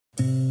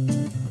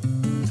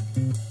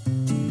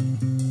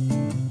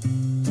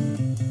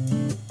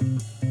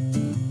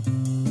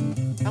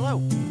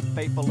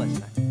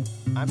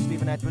I'm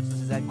Stephen Edwards,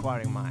 this is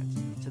Enquiring Minds.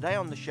 Today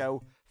on the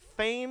show,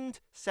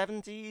 famed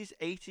 70s,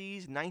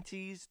 80s,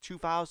 90s,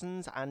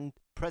 2000s and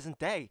present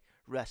day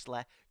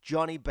wrestler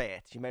Johnny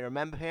Bate. You may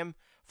remember him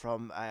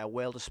from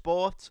World of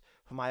Sport.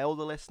 For my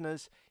older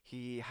listeners,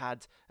 he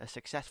had a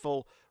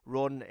successful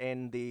run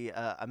in the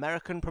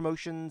American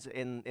promotions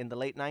in the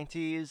late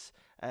 90s.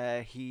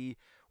 He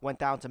went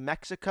down to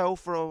Mexico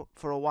for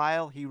a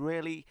while.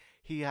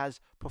 He has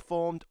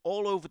performed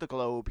all over the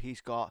globe. He's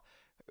got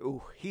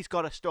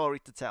a story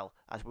to tell,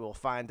 as we will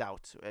find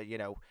out.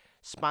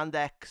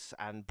 Spandex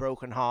and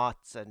broken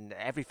hearts and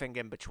everything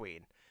in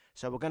between.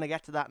 So we're going to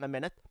get to that in a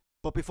minute.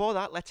 But before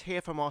that, let's hear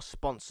from our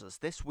sponsors.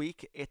 This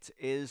week, it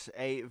is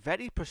a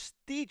very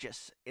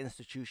prestigious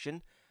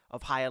institution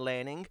of higher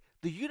learning,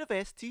 the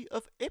University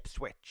of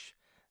Ipswich.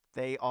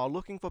 They are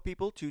looking for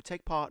people to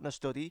take part in a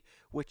study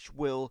which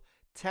will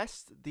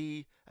test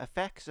the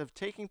effects of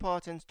taking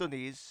part in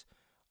studies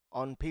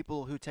on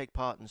people who take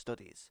part in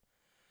studies.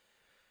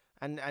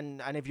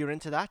 And if you're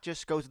into that,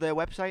 just go to their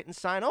website and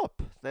sign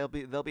up. They'll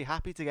be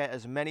happy to get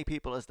as many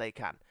people as they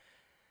can.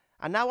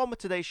 And now on with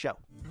today's show.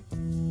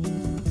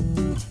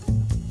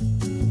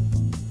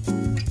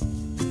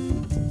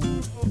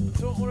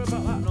 Don't worry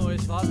about that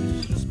noise, lad.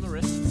 It's just my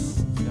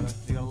wrists.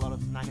 You got a lot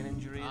of nagging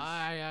injuries?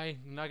 Aye,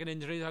 nagging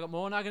injuries. I got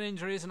more nagging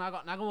injuries and I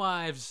got nagging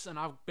wives, and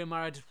I've been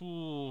married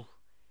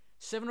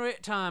 7 or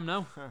 8 times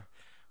now.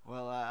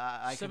 Well,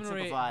 I can 7 or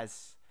 8.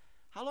 sympathise.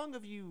 How long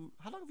have you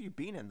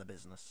been in the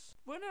business?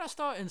 When did I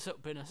start in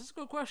business? That's a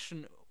good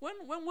question. When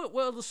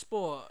World of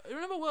Sport? You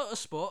remember World of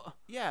Sport?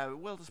 Yeah,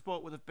 World of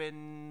Sport would have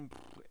been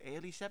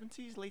early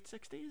 70s, late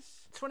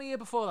 60s? 20 years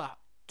before that.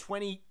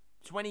 20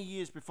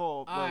 years before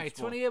World Aye, of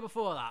Sport. 20 years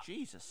before that.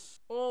 Jesus.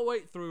 All the way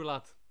through,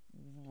 lad.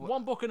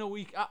 One book in a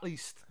week at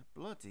least.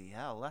 Bloody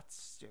hell,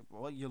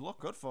 well, you look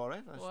good for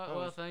it, I suppose.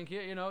 Well, thank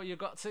you. You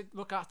got to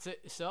look at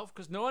it yourself,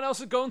 because no one else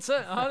is going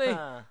to, are they?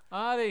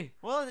 Are they?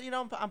 Well,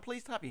 I'm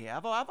pleased to have you here.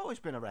 I've always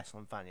been a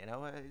wrestling fan,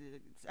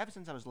 ever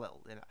since I was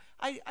little.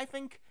 I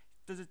think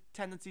there's a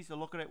tendency to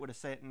look at it with a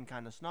certain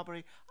kind of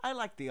snobbery. I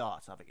like the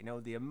art of it,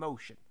 the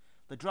emotion,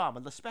 the drama,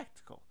 the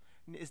spectacle.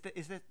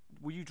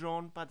 Were you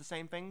drawn by the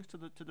same things to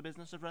the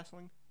business of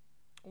wrestling?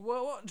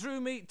 Well, what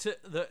drew me to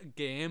the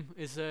game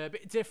is a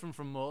bit different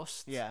from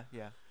most. Yeah.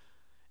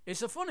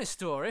 It's a funny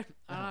story,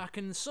 and I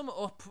can sum it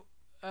up.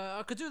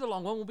 I could do the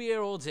long one, we'll be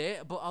here all day,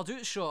 but I'll do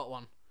the short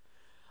one.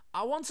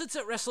 I wanted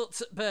to wrestle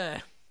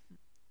Bear.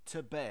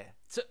 Bear,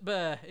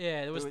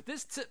 yeah. There was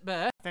this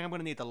Bear. I think I'm going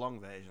to need the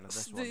long version of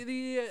this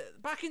one.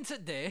 Back in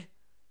today,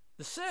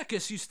 the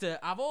circus used to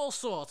have all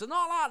sorts, and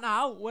not like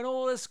now, when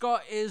all it's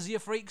got is your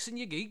freaks and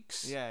your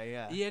geeks.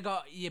 Yeah. You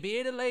got your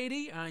bearded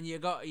lady, and you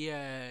got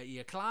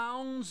your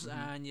clowns,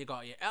 and you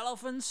got your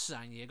elephants,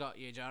 and you got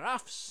your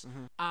giraffes,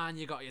 and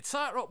you got your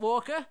tightrope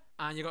walker,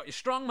 and you got your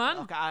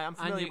strongman. Okay, I'm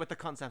familiar with the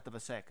concept of a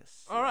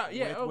circus. All right,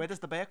 yeah. Where does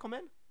the bear come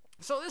in?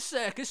 So this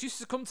circus used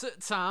to come to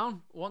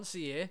town once a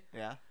year.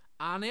 Yeah.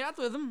 And they had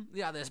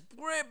this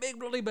great big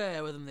bloody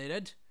bear with them, they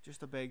did.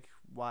 Just a big,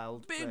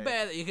 wild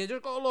bear that you could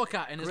just go look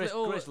at in his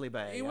little... Grizzly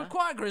bear, He was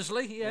quite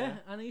grizzly, yeah.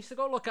 And he used to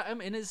go look at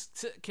him in his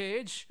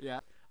cage. Yeah.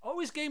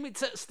 Always gave me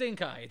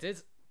stink eye, he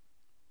did.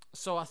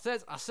 So I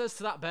says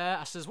to that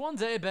bear, one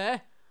day,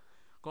 bear,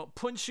 got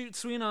punch you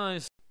between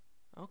eyes.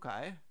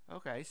 Okay.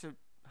 So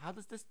how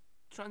does this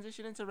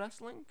transition into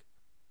wrestling?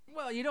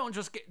 Well, you don't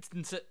just get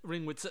into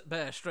ring with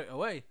bear straight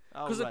away.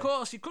 Because, of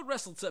course, you could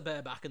wrestle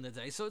bear back in the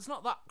day, so it's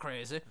not that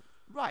crazy.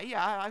 Right,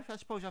 yeah, I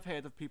suppose I've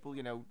heard of people,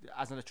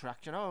 as an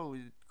attraction. Oh,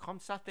 come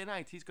Saturday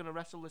night, he's going to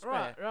wrestle this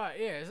bear. Right,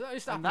 yeah.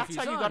 And that's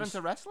how you got into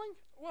wrestling?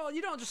 Well,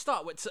 you don't just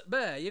start with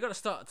bear. You got to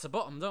start at the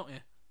bottom, don't you?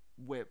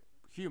 With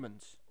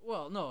humans?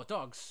 Well, no,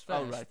 dogs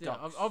first. Oh, right,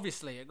 dogs.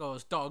 Obviously, it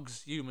goes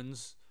dogs,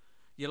 humans,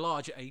 your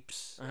larger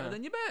apes, and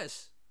then your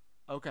bears.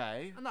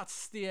 Okay. And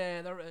that's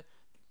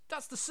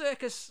the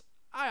circus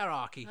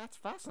hierarchy. That's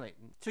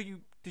fascinating. So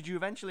did you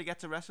eventually get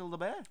to wrestle the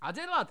bear? I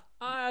did, lad.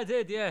 I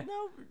did, yeah.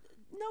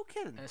 No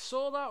kidding. A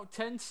sold out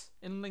tent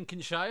in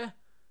Lincolnshire.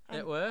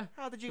 It were.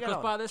 How did you get on?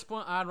 Because by this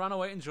point I'd ran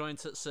away and joined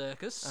the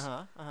circus.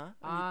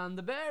 And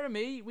the bear and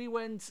me, we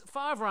went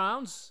 5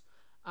 rounds.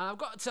 And I've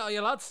got to tell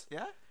you, lads.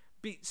 Yeah?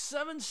 Beat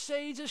 7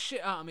 shades of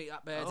shit out of me,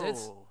 that bear did.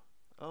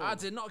 Oh. I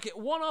did not get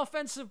one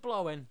offensive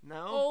blow in.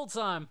 No? All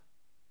time.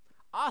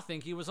 I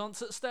think he was on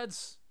to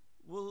Steads.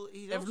 Well,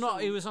 if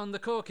not, he was on the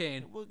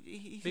cocaine. Well,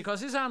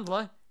 because his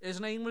handler, his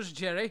name was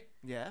Jerry.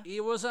 Yeah. He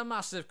was a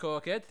massive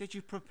cokehead. Did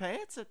you prepare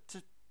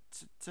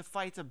to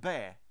fight a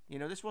bear?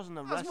 This wasn't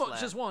a wrestler. As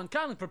much as one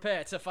can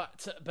prepare to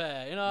fight a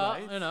bear.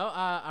 Right.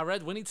 I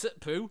read Winnie the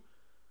Pooh.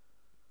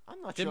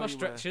 I'm not did sure my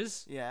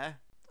stretches. Yeah.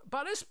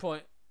 By this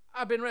point,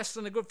 I've been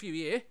wrestling a good few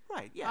years.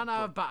 Right, yeah. And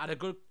I've battered a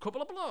good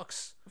couple of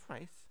blokes.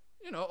 Right.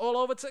 All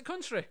over the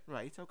country.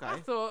 Right, okay. I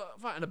thought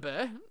fighting a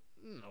bear,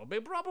 no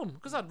big problem.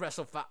 Because I'd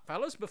wrestled fat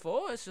fellas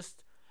before. It's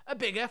just a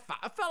bigger,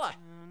 fatter fella.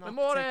 Not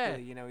more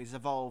particularly, he's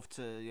evolved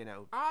to,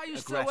 I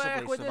used to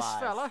work with this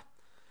fella.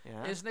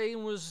 Yeah. His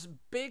name was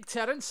Big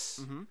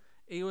Terence. Mm-hmm.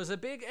 He was a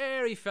big,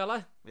 airy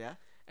fella. Yeah.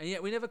 And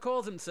yet we never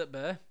called him Tit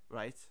Bear.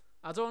 Right.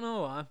 I don't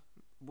know why.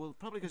 Well,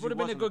 probably because Would have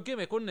been a good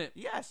gimmick, wouldn't it?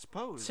 Yeah, I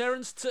suppose.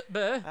 Terence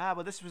Bear.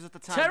 Well, this was at the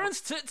time.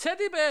 Terence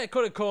Teddy Bear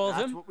could have called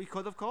That's him. what we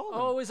could have called him.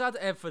 Always had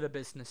Ed for the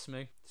business,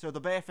 me. So the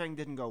bear thing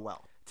didn't go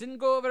well. Didn't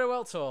go very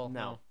well at all.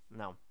 No.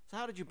 So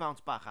how did you bounce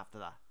back after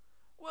that?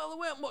 Well, there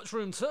weren't much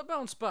room to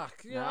bounce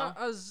back. Yeah,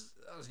 as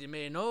you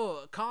may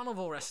know,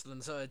 carnival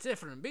wrestling's a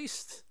different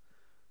beast.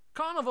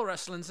 Carnival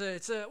wrestling's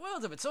it's a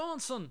world of its own,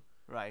 son.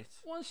 Right.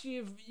 Once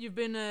you've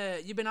been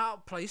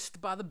outplaced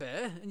by the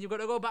bear and you've got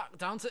to go back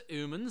down to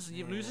humans and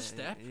you lose a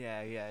step.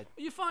 Yeah.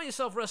 You find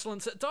yourself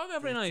wrestling a dog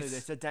every night.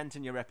 It's a dent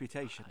in your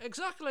reputation.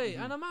 Exactly,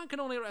 and a man can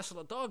only wrestle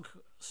a dog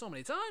so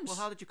many times. Well,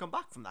 how did you come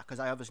back from that? Because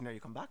I obviously know you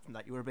come back from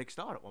that. You were a big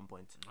star at one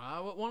point. I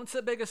wanted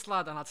the biggest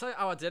lad, and I'll tell you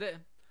how I did it.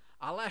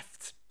 I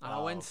left and I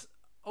went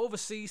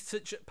overseas to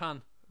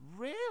Japan.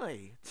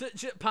 Really? To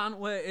Japan,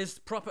 where it's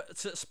proper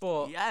to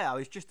sport. Yeah, I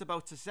was just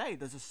about to say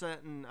there's a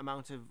certain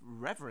amount of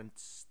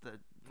reverence that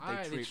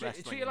they treat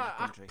wrestling treat you in like that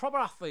country. a proper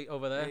athlete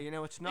over there. Yeah, you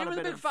know, it's not even a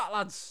the bit big of fat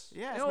lads.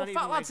 Yeah, you it's know, not fat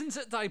even lads like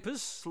into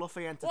diapers.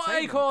 fluffy entertainment. What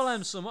do you call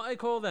them, son? What do you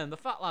call them? The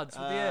fat lads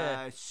with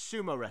the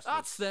sumo wrestlers.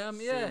 That's them,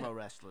 yeah. Sumo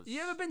wrestlers.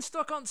 You ever been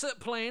stuck onto a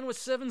plane with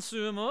 7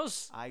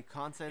 sumos? I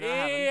can't say that I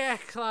haven't. Yeah,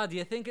 Clad,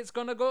 you think it's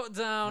gonna go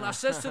down? I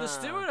says to the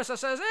stewardess, I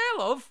says, "Hey,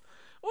 love,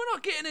 we're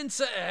not getting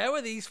into air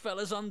with these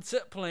fellas on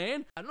the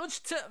plane." I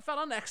nudged the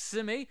fella next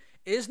to me.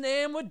 His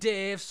name was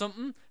Dave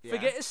something. Yeah.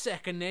 Forget his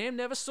second name.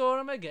 Never saw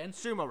him again.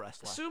 Sumo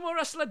wrestler. Sumo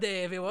wrestler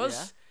Dave he was.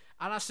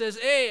 Yeah. And I says,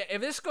 "Hey,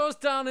 if this goes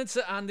down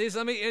into Andy's,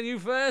 I'm eating you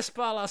first,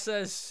 pal." I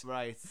says.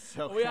 Right.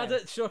 Okay. We had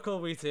a chuckle,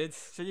 we did.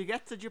 So you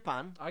get to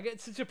Japan. I get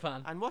to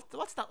Japan. And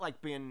what's that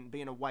like being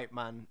a white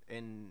man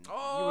in?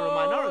 Oh, you were a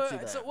minority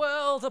there. It's a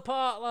world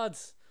apart,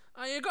 lads.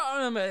 And you got to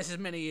remember, this is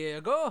many years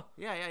ago.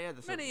 Yeah.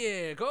 Many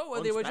years ago,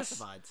 where they were just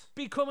unspecified.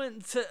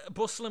 becoming to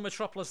bustling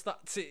metropolis that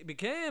it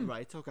became.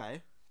 Right.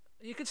 Okay.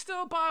 You could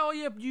still buy all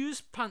your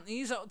used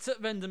panties out at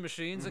vending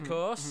machines, of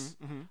course.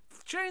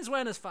 Trains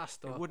weren't as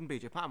fast, though. It wouldn't be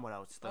Japan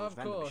without those Of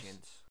vending course.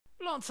 machines.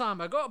 Long time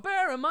ago.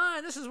 Bear in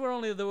mind, this is where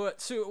only there were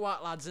 2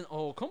 white lads in the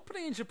whole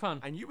company in Japan.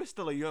 And you were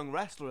still a young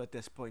wrestler at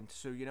this point,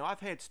 so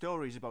I've heard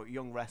stories about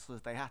young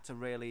wrestlers. They had to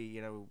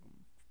really,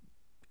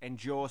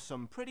 endure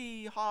some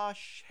pretty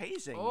harsh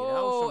hazing.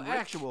 Some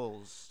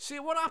rituals. See,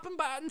 what happened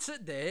back in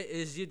today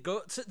is you'd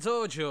go to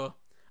dojo,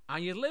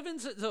 and you'd live in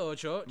the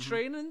dojo,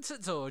 train in the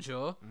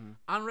dojo,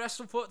 and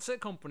wrestle for the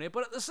company.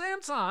 But at the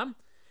same time,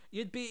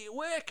 you'd be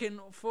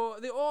working for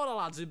the older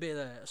lads who'd be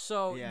there.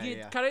 So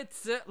you'd carry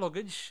the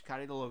luggage,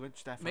 Carry the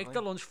luggage, definitely. make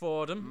the lunch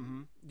for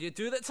them. You'd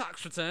do the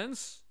tax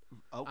returns.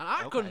 Oh, And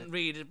I okay. couldn't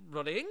read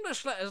bloody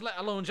English letters, let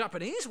alone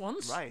Japanese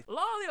ones. Right. A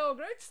lot of the old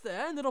greats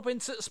there ended up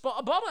into spot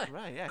of bother.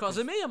 Right, yeah, Because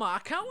of me and my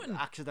accountant.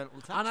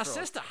 Accidental tax And I fraud.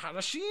 says to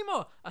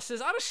Harashima,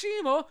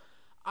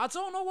 I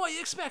don't know what you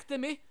expect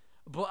of me,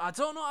 but I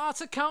don't know how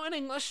to count in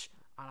English,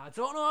 and I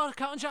don't know how to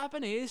count in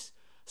Japanese.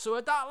 So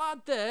if that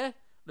lad there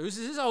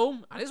loses his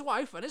home, and his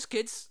wife, and his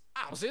kids,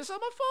 I'll say it's not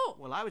my fault.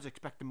 Well, I was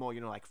expecting more,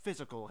 like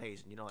physical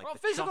hazing, like Oh, the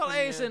physical chopping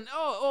hazing,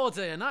 all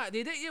day and night.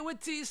 They hit you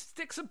with these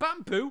sticks of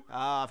bamboo,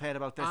 Ah, I've heard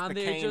about this. and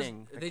The they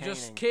caning.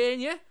 just cane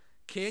you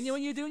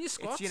when you're doing your It's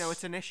squats.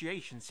 it's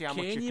initiation. See how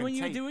much you cane you can when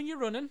you're take. doing your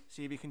running,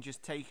 See if you can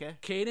just take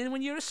it caning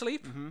when you're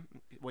asleep,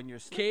 when you're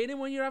asleep. caning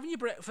when you're having your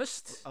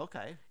breakfast.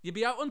 Okay. You'd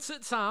be out into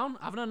town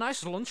having a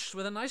nice lunch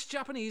with a nice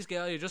Japanese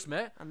girl you just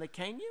met. And they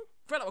cane you?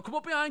 Fella would come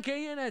up behind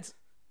cane your head.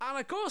 And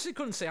of course he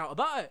couldn't say out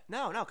about it.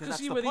 No, because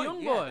that's you the were the point.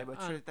 young Yeah,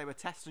 boy. they were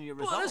testing your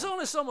But resolve. there's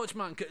only so much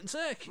man couldn't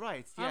take.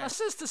 Right, And yeah. I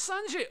says to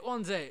Sanjay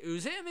one day,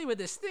 who's hitting me with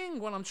this thing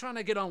when I'm trying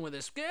to get on with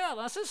this girl.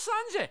 And I says,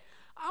 Sanjay,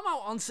 I'm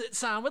out on sit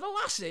town with a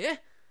lass here.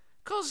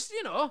 Because,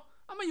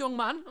 I'm a young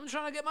man. I'm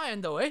trying to get my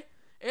end away.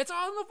 It's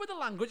all enough with the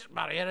language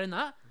barrier and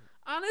that.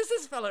 And is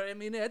this fella in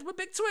me in the head with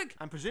Big Twig?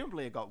 And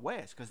presumably it got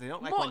worse because they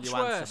don't like when Much you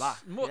worse. answer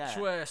back. Much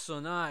worse,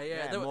 son. Aye,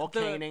 yeah. Yeah, more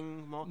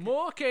caning.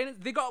 More caning.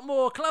 They got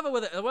more clever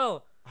with it as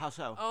well. How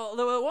so? Oh,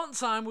 there were one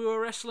time we were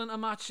wrestling a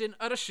match in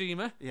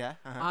Hiroshima. Yeah.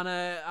 Uh-huh. And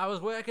I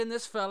was working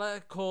this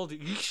fella called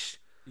Yeesh.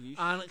 Yeesh.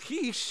 And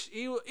Yeesh,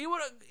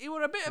 he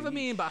were a bit of a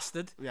mean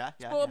bastard. Yeah,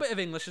 yeah. Spoke a bit of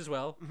English as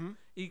well.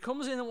 He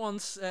comes in at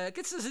once,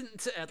 gets us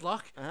into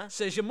headlock,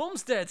 says your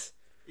mum's dead.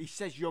 He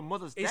says your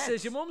mother's He dead.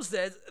 says your mum's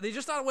dead. They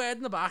just had a word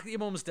in the back that your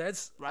mum's dead.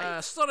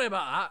 Right. Sorry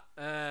about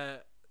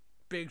that.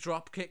 Big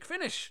drop kick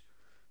finish.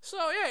 So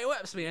yeah, he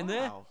whips me in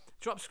there. Wow.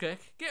 Drops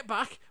kick. Get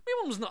back.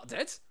 My mum's not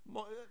dead.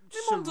 My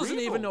My mum doesn't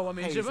even know I'm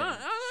in Japan.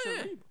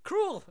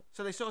 Cruel.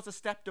 So they sort of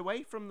stepped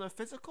away from the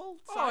physical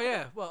side? Oh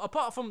yeah. Well,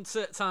 apart from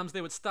certain times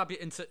they would stab you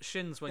into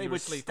shins when They you were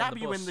would asleep stab on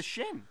the you bus. in the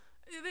shin.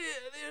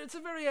 It's a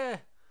very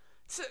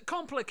it's a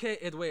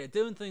complicated way of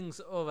doing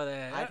things over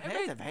there. I've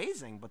heard of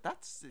hazing, but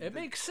that's... It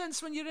makes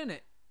sense when you're in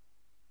it.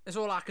 Is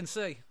all I can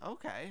say.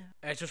 Okay.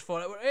 I just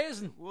thought it were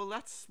hazing. Well,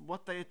 that's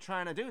what they're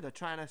trying to do. They're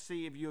trying to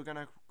see if you're going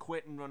to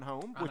quit and run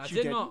home, And which I you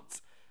did didn't.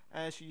 not.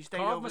 So you stayed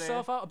Carved over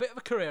myself there out a bit of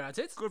a career. I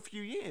did. good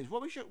few years.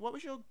 What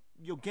was your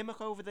your gimmick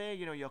over there?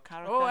 You know, your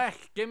character. Oh,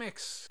 heck,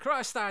 gimmicks.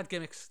 Christ, I had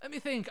gimmicks. Let me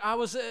think. I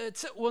was a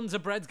Wonder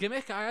Bread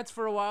gimmick I had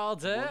for a while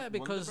there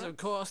because, Wonder of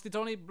course, they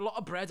don't eat a lot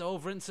of bread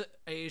over into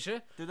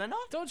Asia. Do they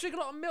not? Don't drink a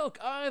lot of milk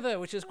either,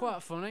 which is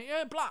quite funny.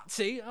 Yeah, black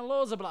tea, and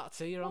loads of black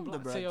tea. You're on Wonder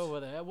black tea Bread. over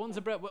there.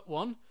 Wonder Bread with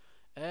one.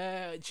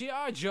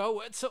 G.I. Joe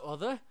with the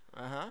other.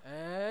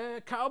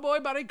 Cowboy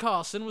Barry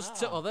Carson was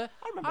to other.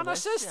 I remember And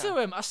this, I says to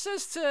him, I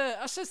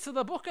says to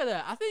the booker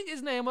there, I think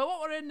his name,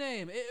 what were his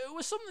name? It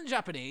was something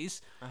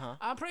Japanese.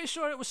 I'm pretty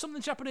sure it was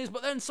something Japanese,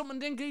 but then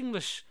something in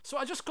English. So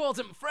I just called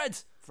him Fred.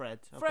 Fred.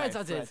 Fred,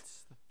 I did.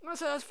 Fred's- And I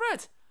said,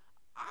 Fred,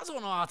 I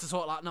don't know how to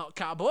talk like not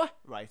cowboy.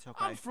 Right,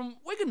 okay. I'm from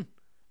Wigan.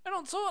 I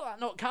don't talk like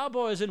not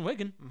cowboys in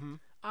Wigan.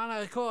 And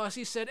of course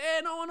he said, hey,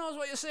 no one knows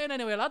what you're saying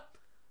anyway, lad.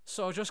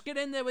 So just get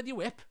in there with your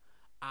whip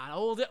and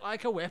hold it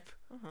like a whip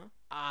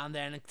and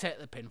then take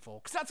the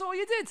pinfall. Because that's all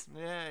you did.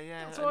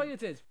 Yeah. That's all you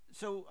did.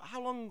 So,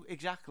 how long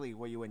exactly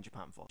were you in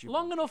Japan for?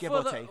 Long enough Give for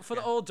or the take, for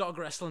the old dog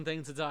wrestling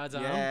thing to die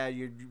down. Yeah,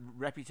 your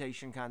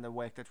reputation kind of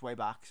worked its way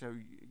back, so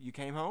you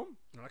came home?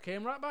 I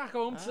came right back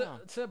home Ah.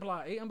 to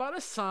Blighty, and by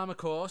this time, of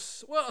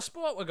course, well, a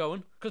sport we're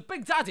going, because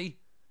Big Daddy,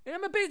 you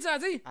remember Big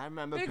Daddy? I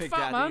remember Big Big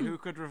fat Daddy. man. Who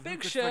could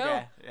Big could Shell.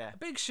 forget? Yeah.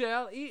 Big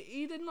Shell,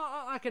 he did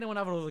not like anyone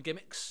having other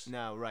gimmicks.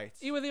 No, right.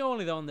 He was the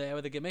only one there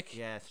with a gimmick.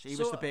 Yes, he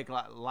So- was the big,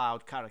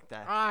 loud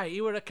character. Aye,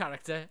 he were a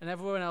character, and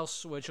everyone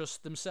else were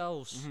just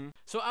themselves.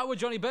 So I was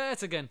Johnny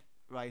Burt again.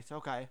 Right,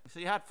 okay. So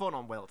you had fun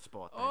on Wild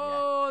Sport then,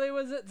 Oh, they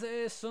was at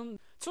the son.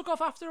 Took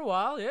off after a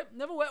while, yep.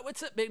 Never worked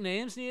with big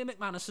names near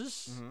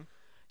McManus's.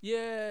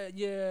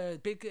 Yeah,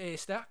 big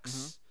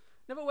stacks.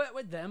 Never worked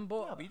with them,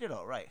 but. yeah. But you did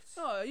all right.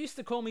 Oh, they used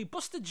to call me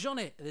Busted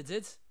Johnny, they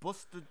did.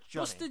 Busted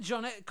Johnny. Busted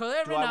Johnny, because Do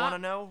every I want to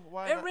night, know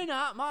why? every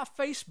night my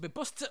face be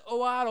busted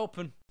wide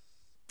open.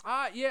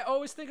 Yeah,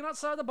 always thinking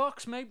outside the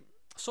box, mate.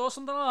 Saw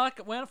something I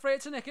like, weren't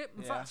afraid to nick it.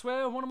 In Yeah. fact, it's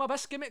where one of my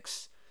best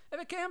gimmicks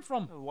ever came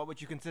from. What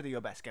would you consider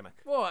your best gimmick?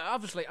 Well,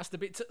 obviously, it has to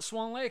be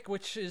Swan Lake,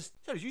 which is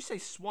So did you say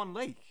Swan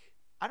Lake?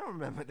 I don't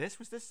remember this.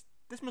 Was this?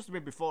 This must have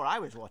been before I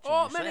was watching.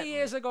 oh, you, many certainly.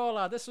 years ago,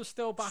 lad. This was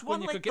still back Swan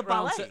when you Lake could get the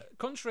round ballet? to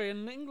country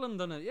in England,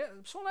 and it. Yeah,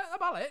 Swan Lake the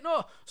ballet.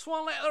 No,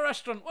 Swan Lake the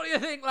restaurant. What do you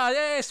think, lad?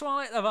 Yeah, Swan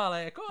Lake the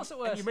ballet. Of course it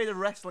was. And you made a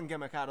wrestling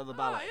gimmick out of the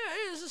ballet. Ah,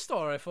 yeah, here's a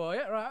story for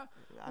you, right?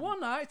 One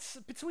night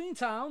between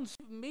towns,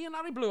 me and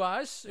Harry Blue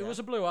Eyes, who was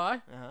a blue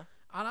eye, Uh-huh.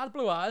 and I had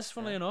blue eyes,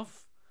 funnily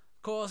enough.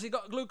 Of course, he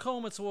got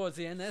glaucoma towards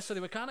the end there, so they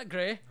were kind of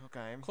grey.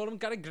 Okay. Called him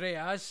Gary Grey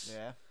Eyes.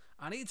 Yeah.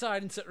 And he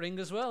died into the ring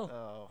as well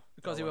Oh.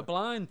 because he don't were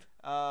blind.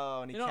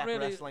 Oh, and he You're kept not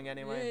really wrestling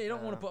anyway. Yeah, you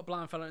don't want to Oh, put a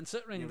blind fella into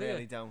the ring, You do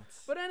really you? don't.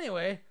 But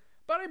anyway,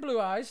 Barry Blue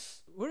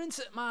Eyes, we're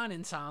into mine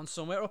in town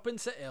somewhere up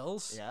into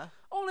hills. Yeah.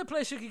 Only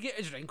place you could get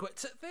a drink was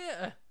to the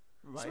theatre.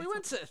 Right. So we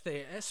went to the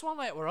theatre, Swan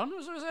Lake were on.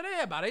 So we said,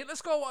 hey Barry,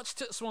 let's go watch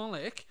Swan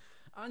Lake.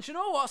 And you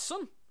know what,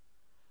 son?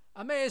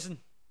 Amazing.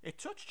 It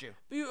touched you.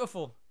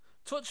 Beautiful.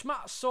 Touched my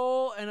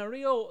soul in a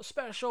real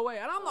special way.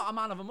 And I'm not a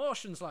man of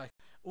emotions, like.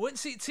 Wouldn't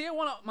see tear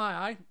one up my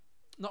eye.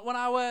 Not when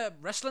I were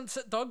wrestling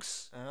at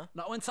dogs. Uh-huh.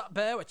 Not when that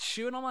bear was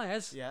chewing on my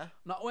head. Yeah.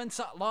 Not when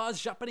that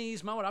large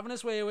Japanese man were having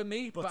his way with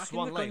me But back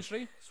Swan in the Lake.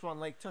 country. Swan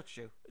Lake touched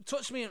you. It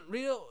touched me in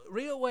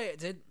real way it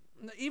did.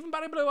 Even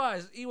Barry Blue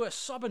Eyes, he was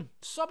sobbing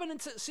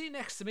into the seat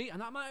next to me,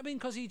 and that might have been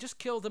because he just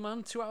killed a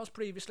man 2 hours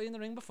previously in the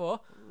ring before.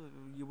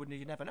 You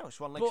never know.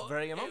 Swan Lake's But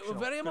very it was emotional.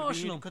 very Could have been-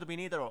 emotional. Could have been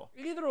either or.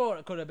 Either or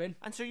it could have been.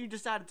 And so you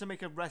decided to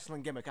make a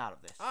wrestling gimmick out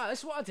of this. This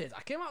is what I did. I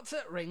came out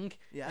to the ring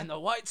Yeah. in the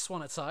white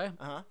swan attire,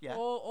 Yeah.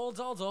 all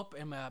dolled up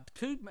in my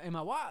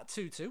white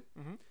tutu,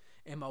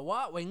 in my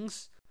white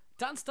wings,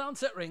 danced down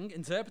to the ring,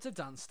 interpretive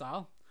dance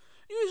style.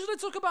 Usually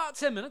took about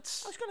 10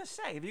 minutes. I was going to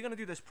say, if you're going to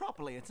do this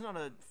properly, it's not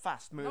a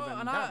fast moving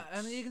Oh, dance.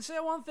 and you can say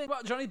one thing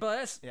about Johnny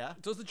Blaze. Yeah.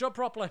 Does the job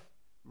properly.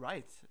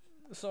 Right.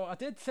 So I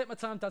did take my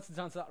time dancing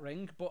down to that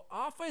ring, but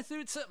halfway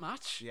through the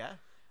match, Yeah.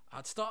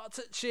 I'd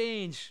started to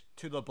change.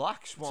 To the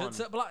Black Swan.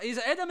 He's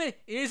ahead of me.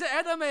 He's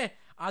ahead of me.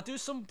 I do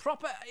some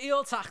proper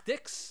heel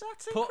tactics.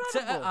 That's Put to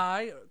incredible. the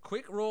eye,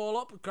 quick roll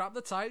up, grab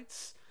the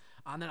tights,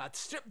 and then I'd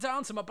strip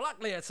down to my black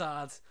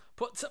leotard,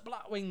 put the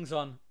black wings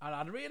on, and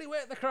I'd really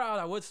wake the crowd.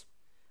 I would.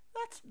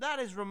 That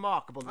is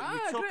remarkable. That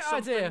you took great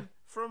something idea.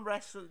 from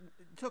wrestling,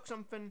 took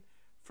something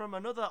from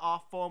another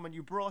art form, and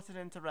you brought it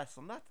into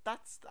wrestling.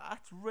 That's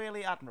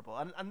really admirable.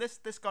 And this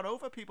got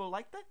over. People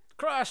liked it.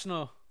 Christ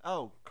no.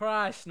 Oh,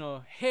 Christ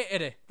no.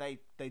 Hated it.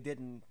 they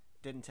didn't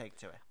take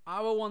to it.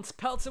 I was once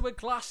pelted with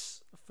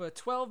glass for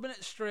 12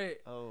 minutes straight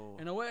Oh.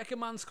 in a working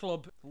man's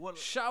club. What-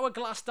 Shower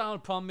glass down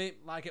upon me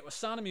like it was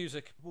Sound of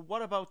Music. Well,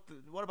 what about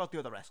the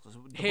other wrestlers?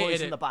 The Hated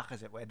boys in it. the back,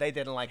 as it were. They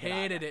didn't like it.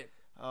 Hated either. it.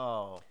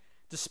 Oh.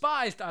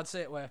 Despised, I'd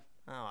say it were.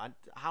 Oh. And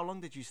how long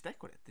did you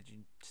stick with it? Did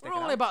you stick We're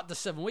it only out? about the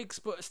 7 weeks,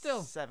 but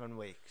still. 7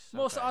 weeks.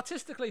 Most okay.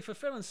 artistically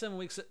fulfilling 7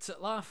 weeks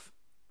at Laugh.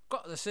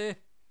 Got to say.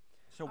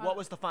 So what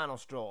was the final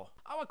straw?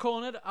 I was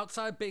cornered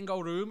outside bingo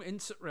room in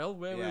St. Rill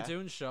where we were Yeah.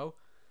 doing the show.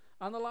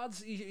 And the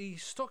lads, he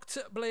stuck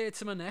the blade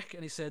to my neck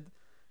and he said,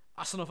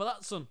 that's enough of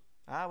that, son.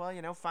 Ah,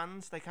 well,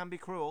 fans, they can be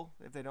cruel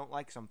if they don't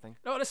like something.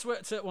 No, this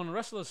worked at one of the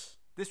wrestlers.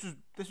 This was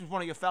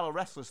one of your fellow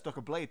wrestlers stuck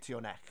a blade to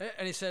your neck.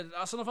 And he said,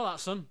 that's enough of that,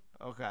 son.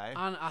 Okay.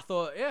 And I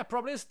thought, yeah,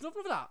 probably it's enough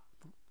of that.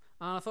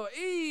 And I thought,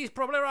 he's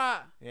probably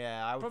right.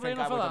 Yeah, I would Probably think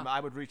enough of that. I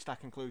would reach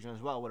that conclusion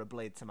as well with a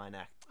blade to my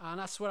neck. And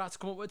that's where I had to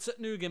come up with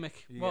a new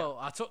gimmick. Yeah. Well,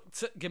 I took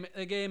gimmick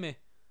they gave me.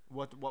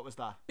 What was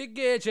that? Big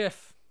Gay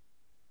Jeff.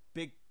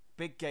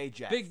 Big gay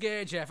Jeff. Big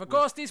Gay Jeff. Of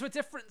course, these were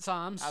different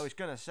times. I was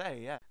gonna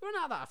say, yeah. We're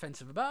not that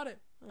offensive about it.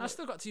 I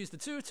still got to use the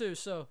tutu,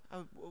 so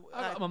I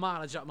got my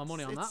mileage out of my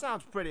money on It that.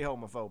 sounds pretty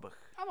homophobic.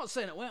 I'm not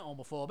saying it weren't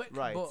homophobic,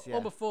 Right, but yeah.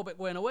 homophobic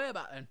weren't away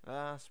back then.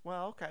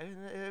 Well, okay.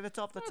 If it's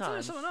off the I'll tell you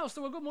times. something else.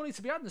 There were good money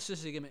to be had in the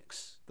sissy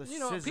gimmicks. The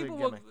people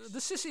gimmicks. were the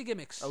sissy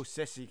gimmicks. Oh,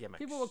 sissy gimmicks.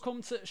 People would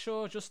come to the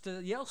show just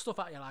to yell stuff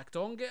at you, like,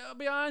 don't get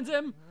behind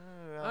him.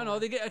 I know,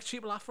 they get a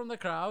cheap laugh from the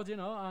crowd,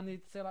 and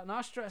they'd say, like,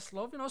 nice dress,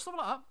 love, stuff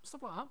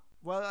like that.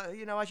 Well,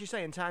 as you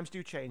say, times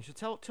do change.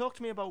 So talk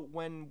to me about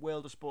when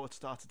World of Sport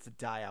started to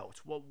die out.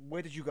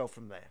 Where did you go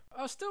from there?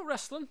 I was still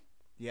wrestling.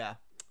 Yeah.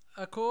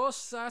 Of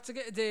course, I had to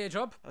get a day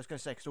job. I was going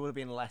to say, because there would have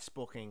been less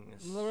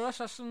bookings. There were less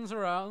wrestlings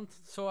around,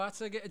 so I had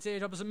to get a day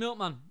job as a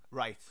milkman.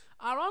 Right.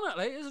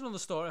 Ironically, here's another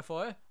story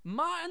for you.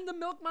 Martin the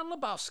Milkman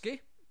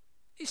Lebowski,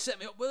 he set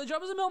me up with a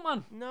job as a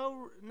milkman.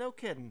 No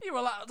kidding. You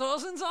were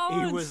lactose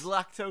intolerant. He was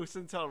lactose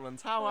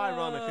intolerant. How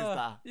ironic is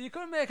that? You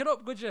couldn't make it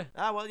up, could you?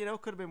 Well,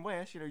 it could have been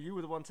worse. You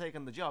were the one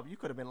taking the job. You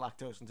could have been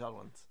lactose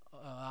intolerant.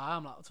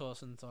 I'm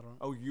lactose intolerant.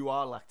 Oh, you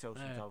are lactose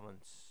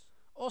intolerant.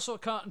 Also,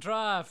 can't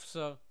drive,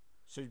 so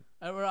So it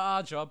was a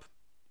hard job.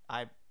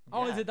 I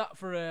Only did that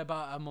for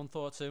about a month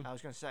or two. I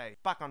was going to say,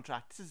 back on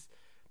track. This is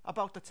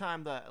about the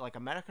time that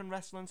American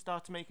wrestling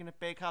started making it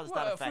big. How does that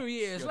Well, a affect few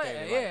years your later,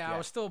 daily life? I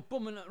was still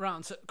bumming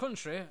around the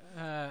country,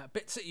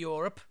 bits at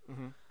Europe,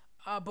 Mm-hmm.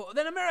 but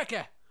then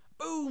America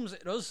booms,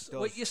 it does.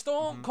 With your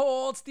Stone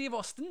Cold Steve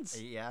Austins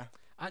Yeah,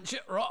 and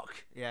Jet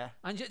Rock yeah.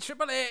 and Jet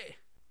Triple A.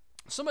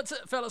 Some of the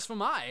fellas from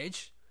my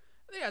age,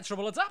 they had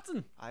trouble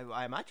adapting.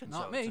 I imagine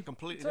Not so. me. It's a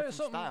completely Tell you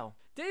different something. style.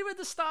 David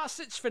the Star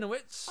Stitch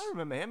Finowitz. I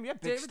remember him. Yeah,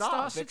 big David star.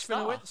 Star Big Stitch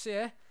star. Finowitz,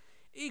 yeah.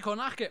 He couldn't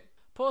hack it.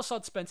 Poor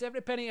sod spent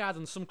every penny he had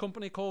on some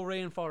company called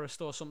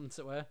Rainforest or something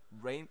to wear.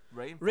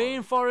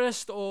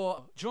 Rainforest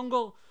or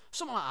Jungle,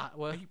 something like that.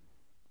 Where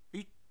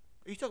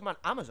Are you talking about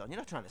Amazon? You're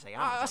not trying to say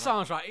Amazon. that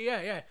sounds right.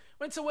 Yeah.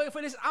 Went to work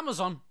for this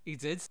Amazon. He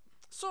did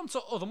some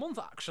sort of other month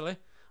actually.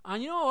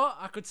 And you know what?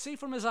 I could see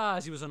from his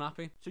eyes he was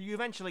unhappy. So you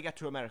eventually get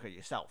to America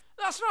yourself.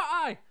 That's right.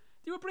 Aye.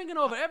 They were bringing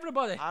over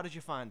everybody. How did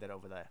you find it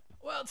over there?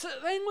 Well, the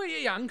thing with you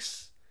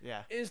Yanks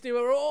Yeah. is they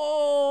were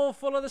all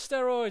full of the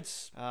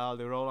steroids. Oh,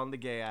 they were all on the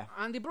gear.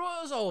 And they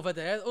brought us over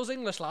there, us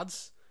English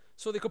lads,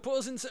 so they could put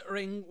us into the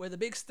ring with the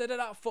big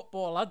steady-out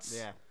football lads.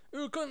 Yeah.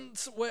 Who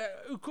couldn't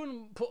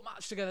put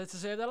match together to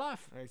save their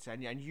life. Right,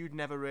 and you'd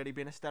never really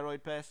been a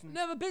steroid person?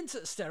 Never been to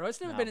steroids,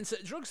 never No. been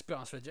into drugs, to be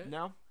honest with you.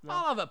 No?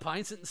 I'll have a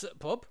pint into the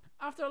pub.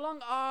 After a long,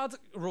 hard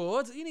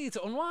road, you need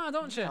to unwind,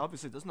 don't you?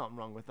 Obviously, there's nothing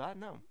wrong with that,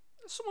 no.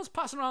 If someone's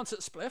passing around to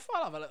the spliff,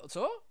 I'll have a little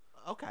talk.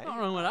 Okay. Nothing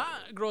wrong with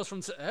that. It grows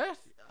from to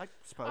earth. I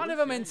suppose. I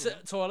never been to the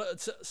toilet at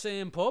the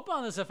same pub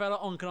and there's a fella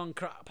honking on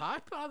crack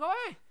pipe. And I go,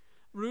 hey,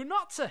 rude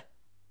not to.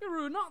 Be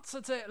rude not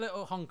to take a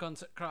little honk on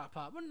to crack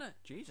pipe, wouldn't it?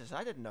 Jesus,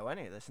 I didn't know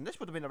any of this. And this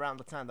would have been around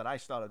the time that I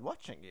started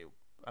watching you.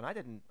 And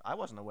I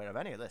wasn't aware of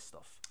any of this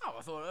stuff. Oh,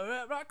 I thought it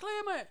was right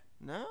clear, mate.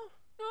 No?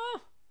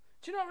 No.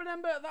 Do you not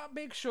remember that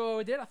big show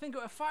we did? I think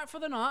it was Fight for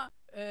the Night.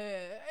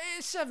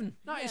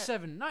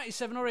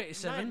 97 or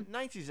 87.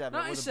 97.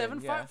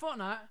 97, Fight for the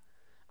Night.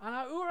 And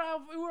who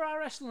were I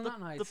wrestling that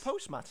night? The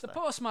Postmaster. The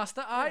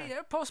Postmaster,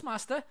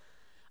 Postmaster.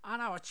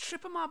 And I was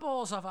tripping my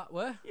balls off that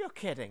way. You're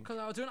kidding. Because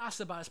I was doing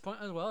acid by this point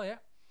as well, yeah.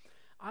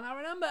 And I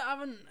remember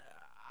having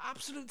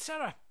absolute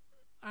terror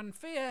and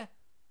fear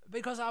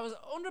because I was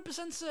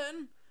 100%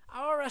 certain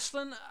our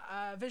wrestling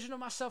vision of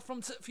myself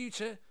from the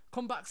future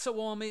come back to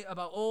warn me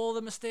about all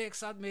the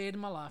mistakes I'd made in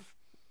my life.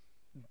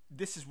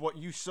 This is what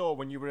you saw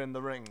when you were in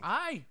the ring.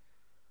 Aye.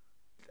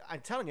 I'm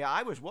telling you,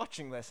 I was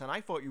watching this and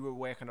I thought you were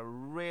working a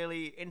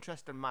really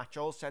interesting match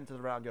all centered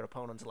around your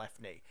opponent's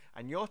left knee.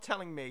 And you're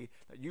telling me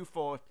that you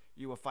thought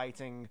you were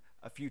fighting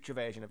a future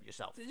version of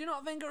yourself. Did you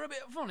not think it was a bit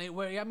funny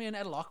where he had me in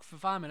a headlock for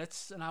 5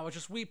 minutes and I was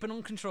just weeping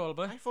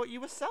uncontrollably? I thought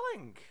you were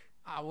selling.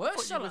 I was thought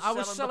you selling. were I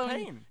was selling the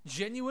selling pain.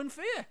 genuine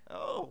fear.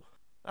 Oh,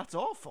 that's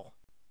awful.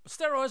 But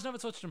steroids never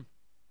touched him.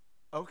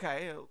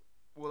 Okay,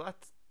 well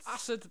that's...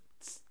 Acid,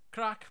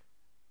 crack,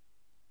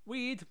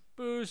 weed,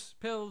 booze,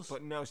 pills.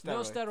 But no steroids.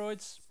 No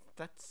steroids.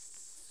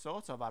 That's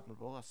sort of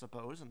admirable, I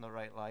suppose, in the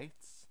right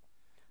lights.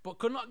 But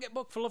could not get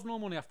booked for Love Nor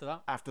Money after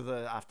that. After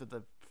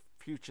the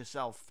future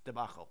self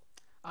debacle.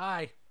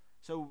 Aye.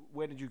 So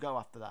where did you go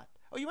after that?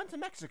 Oh, you went to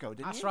Mexico, didn't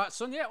you? That's right,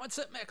 son. Yeah, went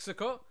to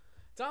Mexico.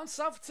 Down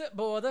south to the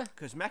border.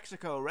 Because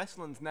Mexico,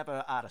 wrestling's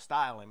never out of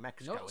style in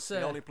Mexico. No, it's sir.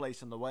 the only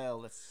place in the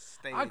world that's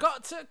stayed. I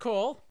got a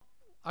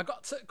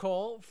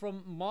call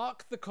from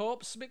Mark the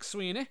Corpse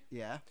McSweeney,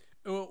 Yeah,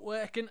 who were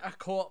working a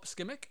corpse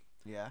gimmick.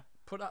 yeah.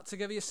 Put that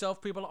together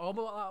yourself, people at home,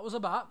 what that was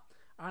about.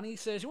 And he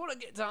says, you want to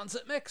get down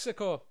to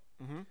Mexico?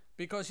 Mm-hmm.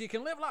 Because you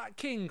can live like a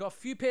king off a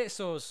few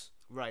pesos.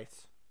 Right.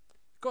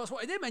 Because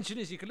what he did mention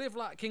is you could live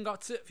like king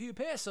got a few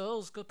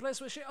pesos, good place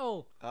with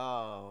shithole.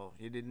 Oh,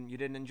 you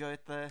didn't enjoy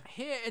it there?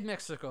 Hated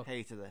Mexico.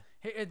 Hated it.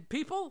 Hated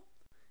people.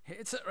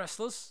 Hated it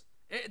wrestlers.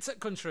 Hated it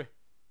country.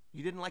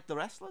 You didn't like the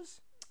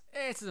wrestlers?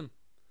 Hated them.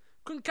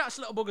 Couldn't catch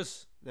little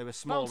buggers. They were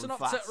small Bouncing and off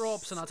fast. tit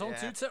ropes, and I told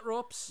 2 tit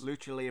ropes.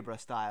 Lucha Libre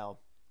style.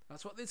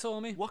 That's what they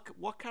told me.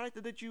 What character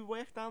did you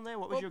work down there?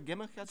 What was your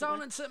gimmick?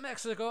 Down in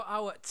Mexico, I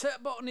was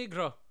Turbo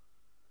Negro.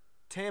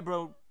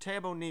 Turbo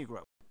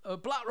Negro. A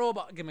black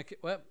robot gimmick.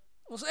 Well,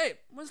 hey,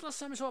 when's the last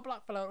time you saw a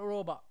black fella or a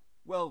robot?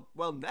 Well,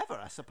 never,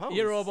 I suppose.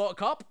 You're a robot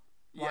cop,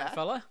 white Yeah.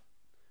 fella.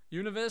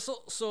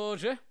 Universal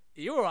soldier,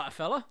 you were a white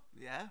fella.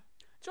 Yeah.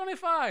 Johnny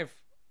Five,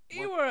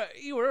 you were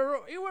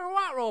a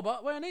white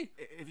robot, weren't he?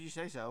 If you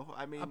say so.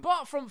 I mean.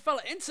 Apart from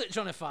fella into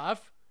Johnny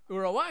Five, who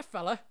were a white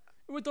fella,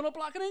 who were done up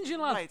like an Indian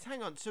lad. Right,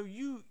 hang on. So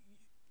you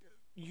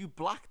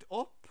blacked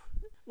up?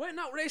 We're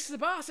not racist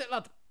about it,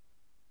 lad.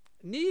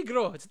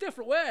 Negro, it's a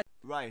different word.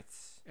 Right.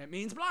 It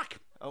means black.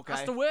 Okay.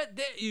 That's the word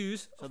they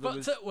use So for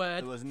that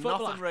word. there was for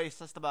nothing black.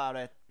 racist about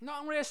it.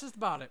 Nothing racist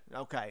about it.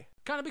 Okay.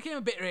 Kind of became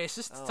a bit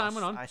racist as Oh, time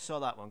went on. I saw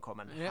that one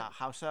coming. Yeah.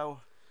 How so?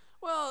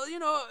 Well,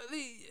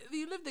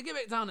 they lived the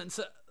gimmick down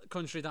into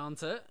country down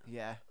to it.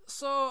 Yeah.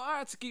 So I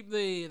had to keep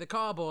the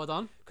cardboard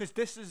on Because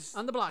this is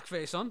and the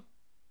blackface on.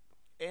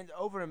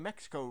 over in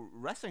Mexico,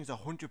 wrestling's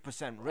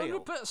 100% real.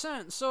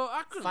 100%. So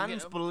I couldn't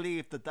Fans get...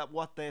 believe that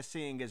what they're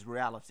seeing is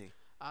reality.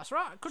 That's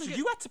right. I couldn't So get...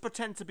 you had to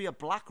pretend to be a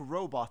black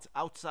robot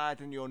outside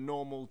in your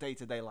normal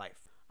day-to-day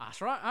life.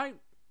 That's right. I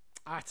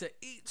had to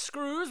eat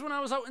screws when I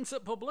was out into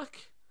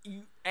public.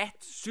 You ate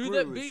screws. Do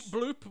the beep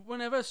bloop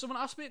whenever someone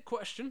asked me a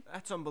question.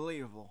 That's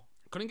unbelievable.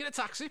 Couldn't get a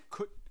taxi.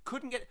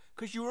 Couldn't get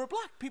because you were a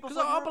black. People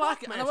Because thought I you was were a black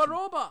black and I was a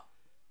robot.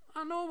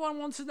 And no one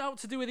wanted out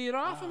to do with either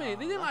half of me.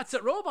 They didn't like to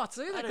robots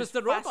either that because is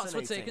the robots were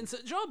fascinating. taking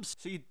to jobs.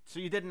 So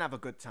you didn't have a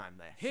good time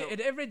there. So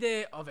Hated every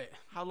day of it.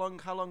 how long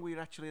were you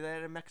actually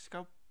there in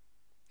Mexico?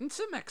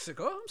 Into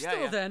Mexico. I'm Yeah,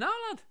 still yeah. there now,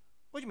 lad.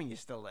 What do you mean you're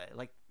still there?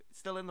 Like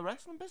still in the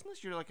wrestling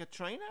business? You're like a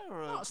trainer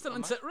or Oh, still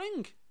into the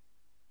ring.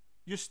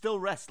 You're still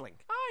wrestling.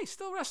 Aye,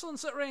 still wrestling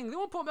at ring. They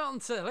won't put me out on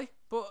telly,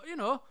 but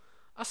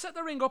I set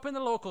the ring up in the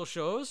local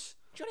shows.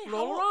 Johnny,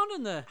 roll around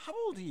in there. How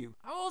old are you?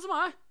 How old am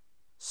I?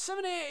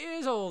 78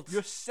 years old.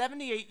 You're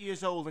 78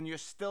 years old and you're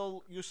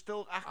still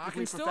actively I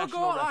can still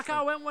professional go wrestling. like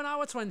I went when I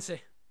was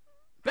 20.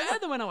 Better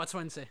than when I was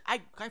 20. I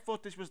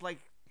thought this was like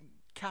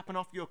capping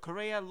off your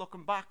career,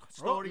 looking back, Oh,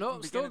 story no,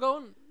 from the still beginning.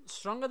 going.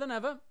 Stronger than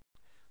ever.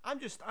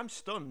 I'm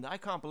stunned. I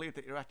can't believe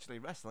that you're actually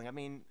wrestling. I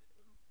mean,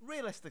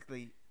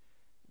 realistically,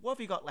 what have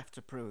you got left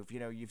to prove?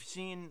 You've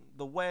seen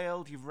the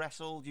world, you've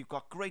wrestled, you've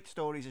got great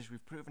stories as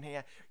we've proven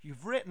here.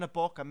 You've written a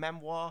book, a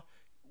memoir.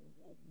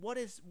 What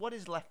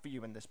is left for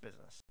you in this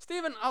business?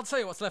 Stephen, I'll tell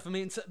you what's left for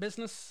me in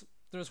business.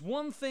 There's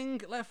one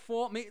thing left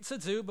for me to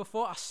do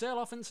before I sail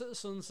off into the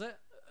sunset.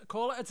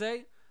 Call it a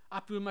day.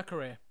 Happy with my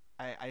career.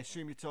 I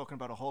assume you're talking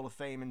about a Hall of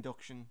Fame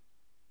induction.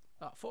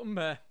 That foot and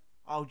bear.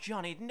 Oh,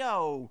 Johnny,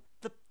 no.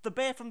 The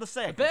bear from the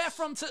circus. The bear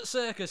from Tit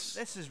Circus.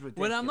 This is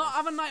ridiculous. When I'm not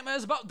having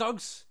nightmares about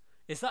dogs,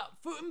 it's that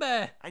foot and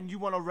bear. And you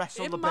want to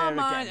wrestle In the my bear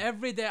mind, again.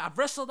 every day. I've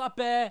wrestled that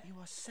bear. You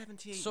are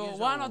 78 So years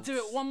why old. not do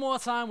it one more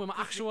time with my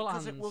actual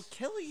hands? Because it will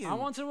kill you. I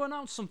want to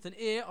announce something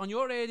here on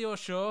your radio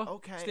show,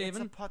 Okay,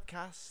 Stephen. it's a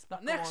podcast. That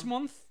Go next on.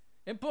 month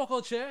in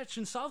Buckle Church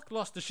in South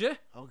Gloucestershire,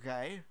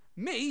 Okay.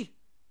 me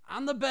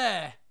and the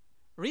bear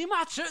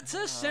rematch at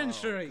the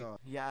century. God.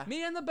 Yeah.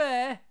 Me and the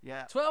bear,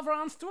 Yeah. 12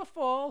 rounds to a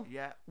fall,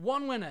 Yeah.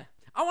 one winner.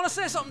 I want to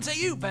say something to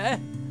you, bear.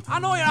 I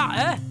know you're out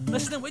there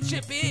listening with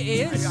chippy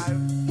ears,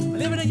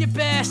 living in your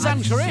bear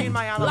sanctuary, seen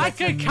my like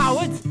a analytics.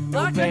 coward,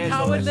 like a bears are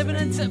coward living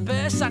listening. into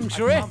bear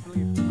sanctuary. I can't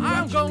believe you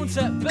I'm going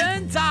to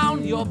burn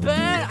down your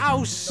bear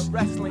house, The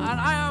wrestling- and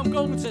I am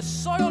going to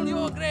soil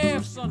your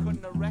grave, son.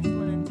 Couldn't a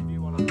wrestling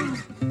interview on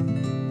a